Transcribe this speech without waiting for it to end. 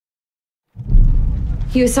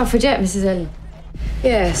You a suffragette, Mrs. Ellie?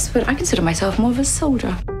 Yes, but I consider myself more of a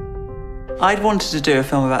soldier. I'd wanted to do a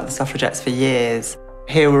film about the suffragettes for years.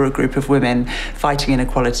 Here were a group of women fighting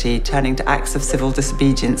inequality, turning to acts of civil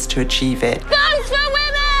disobedience to achieve it. Guns for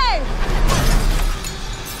women!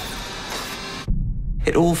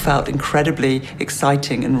 It all felt incredibly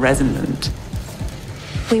exciting and resonant.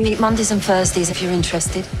 We meet Mondays and Thursdays if you're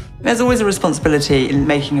interested. There's always a responsibility in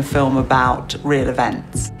making a film about real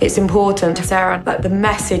events. It's important, Sarah, that the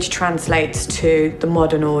message translates to the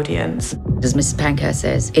modern audience. As Mrs. Pankhurst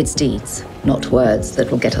says, it's deeds, not words,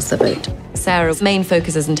 that will get us the vote. Sarah's main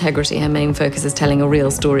focus is integrity. Her main focus is telling a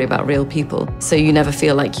real story about real people. So you never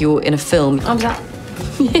feel like you're in a film. Thumbs up.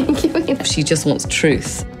 She just wants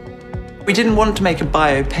truth. We didn't want to make a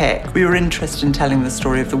biopic. We were interested in telling the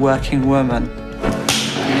story of the working woman.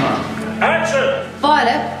 Action!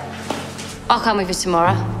 Violet. I'll come with you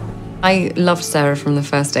tomorrow. I loved Sarah from the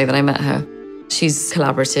first day that I met her. She's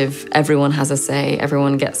collaborative. Everyone has a say.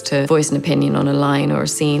 Everyone gets to voice an opinion on a line or a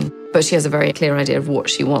scene. But she has a very clear idea of what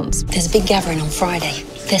she wants. There's a big gathering on Friday.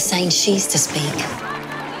 They're saying she's to speak.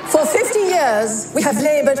 For 50 years, we have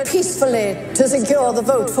laboured peacefully to secure the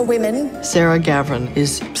vote for women. Sarah Gavran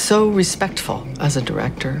is so respectful as a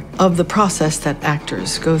director of the process that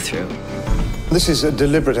actors go through. This is a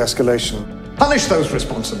deliberate escalation. Punish those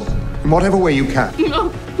responsible in whatever way you can.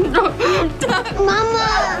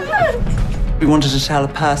 Mama! We wanted to tell a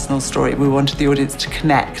personal story. We wanted the audience to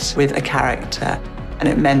connect with a character. And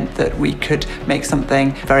it meant that we could make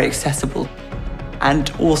something very accessible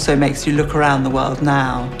and also makes you look around the world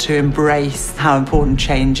now to embrace how important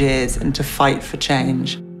change is and to fight for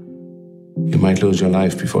change. You might lose your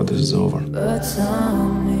life before this is over.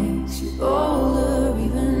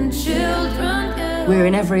 We're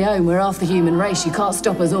in every home. We're half the human race. You can't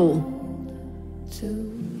stop us all.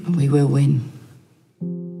 And we will win.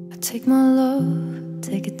 I take my love,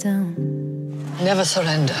 take it down. Never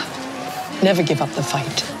surrender. Never give up the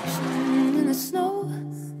fight. In the snow,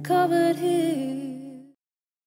 covered here.